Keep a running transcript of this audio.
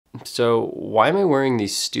So why am I wearing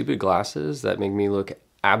these stupid glasses that make me look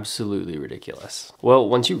absolutely ridiculous? Well,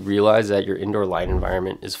 once you realize that your indoor light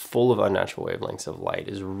environment is full of unnatural wavelengths of light,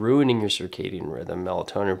 is ruining your circadian rhythm,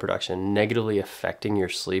 melatonin production, negatively affecting your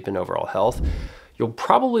sleep and overall health, you'll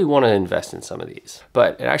probably want to invest in some of these.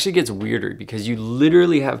 But it actually gets weirder because you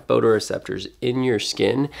literally have photoreceptors in your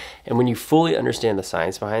skin. And when you fully understand the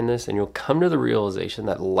science behind this, then you'll come to the realization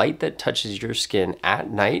that light that touches your skin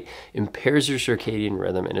at night impairs your circadian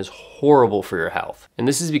rhythm and is horrible for your health. And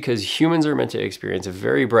this is because humans are meant to experience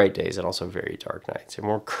very bright days and also very dark nights. And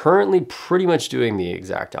we're currently pretty much doing the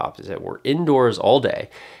exact opposite. We're indoors all day,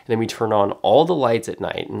 and then we turn on all the lights at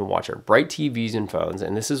night and watch our bright TVs and phones.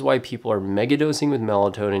 And this is why people are megadosing with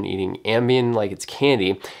melatonin, eating Ambien like it's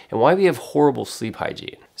candy, and why we have horrible sleep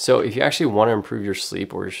hygiene. So if you actually want to improve your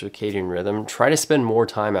sleep or your circadian rhythm, try to spend more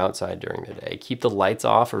time outside during the day. Keep the lights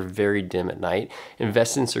off or very dim at night.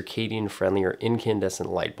 Invest in circadian friendly or incandescent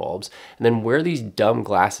light bulbs, and then wear these dumb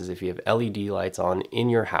glasses if you have LED lights on in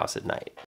your house at night.